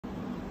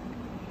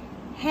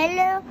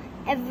Hello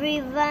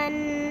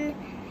everyone.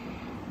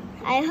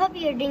 I hope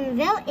you're doing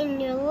well in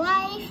your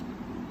life.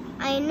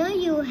 I know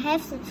you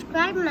have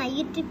subscribed my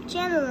YouTube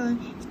channel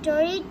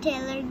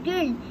Storyteller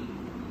Girl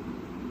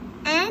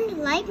and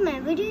like my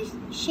videos,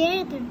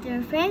 share it with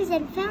your friends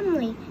and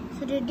family.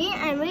 So today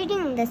I'm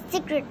reading The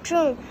Secret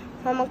Room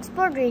from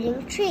Oxford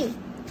Reading Tree.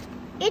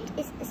 It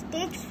is a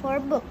stage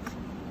 4 book.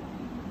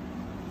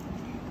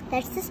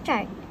 Let's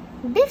start.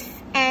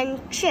 Biff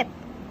and Chip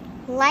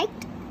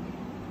liked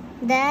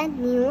the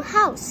new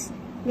house.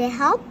 They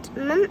helped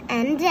Mom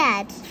and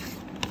Dad.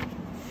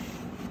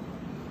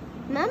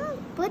 Mom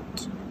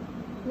put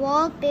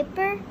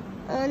wallpaper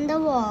on the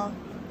wall.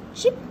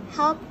 Chip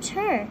helped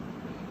her.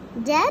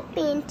 Dad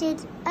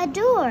painted a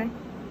door.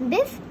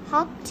 Biff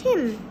helped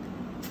him.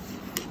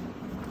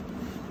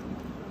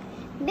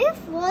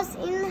 Biff was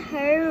in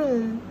her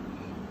room.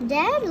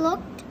 Dad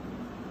looked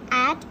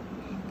at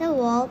the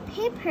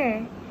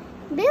wallpaper.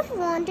 Biff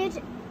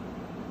wanted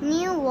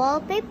new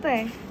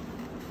wallpaper.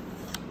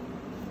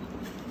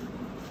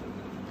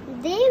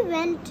 They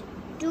went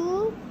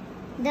to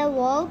the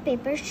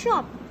wallpaper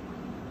shop.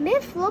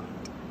 Biff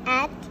looked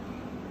at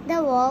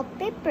the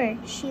wallpaper.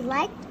 She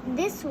liked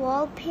this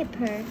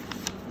wallpaper.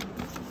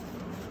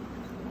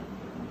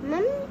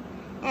 Mom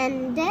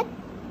and Dad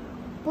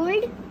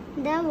pulled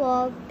the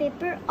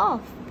wallpaper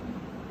off.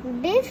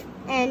 Biff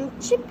and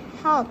Chip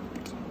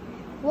helped.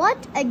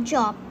 "What a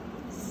job,"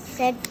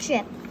 said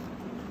Chip.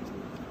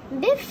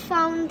 Biff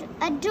found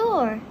a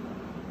door.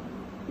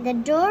 The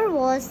door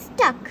was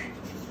stuck.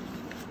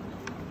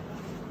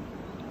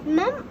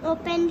 Mom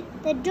opened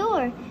the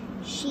door.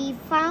 She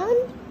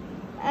found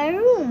a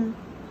room.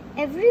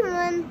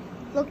 Everyone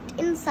looked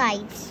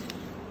inside.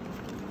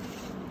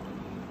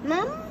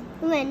 Mom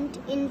went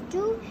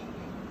into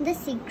the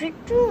secret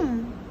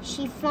room.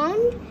 She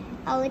found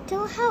a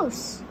little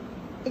house.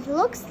 "It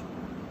looks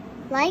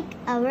like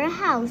our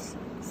house,"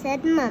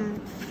 said Mom.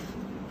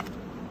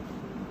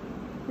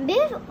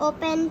 Biff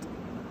opened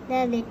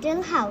the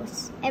little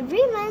house.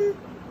 Everyone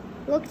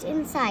looked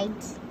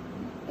inside.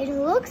 "It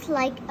looks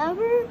like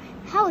our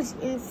house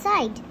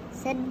inside,"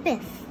 said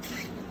Biff.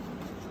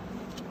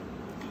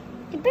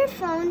 Kipper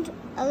found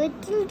a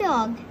little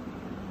dog.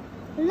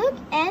 "Look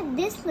at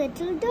this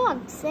little dog,"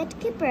 said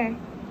Kipper.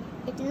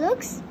 "It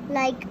looks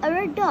like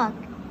our dog.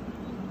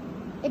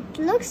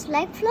 It looks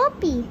like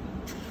Floppy."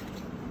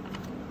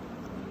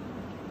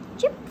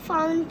 Chip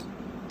found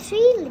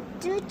 3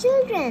 little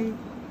children.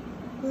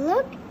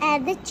 "Look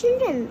at the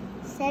children,"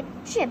 said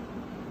Chip.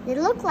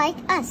 "They look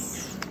like us."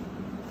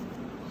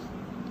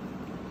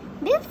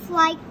 Biff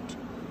liked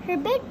her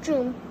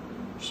bedroom.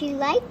 She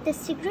liked the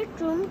secret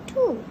room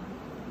too.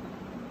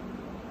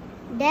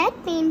 Dad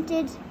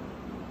painted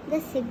the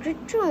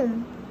secret room.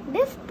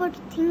 Biff put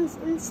things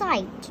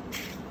inside.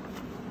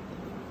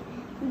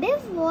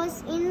 Biff was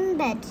in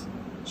bed.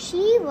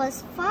 She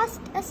was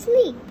fast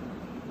asleep.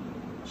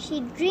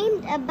 She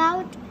dreamed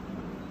about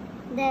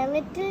the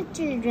little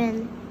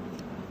children.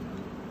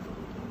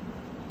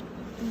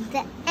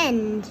 The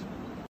end.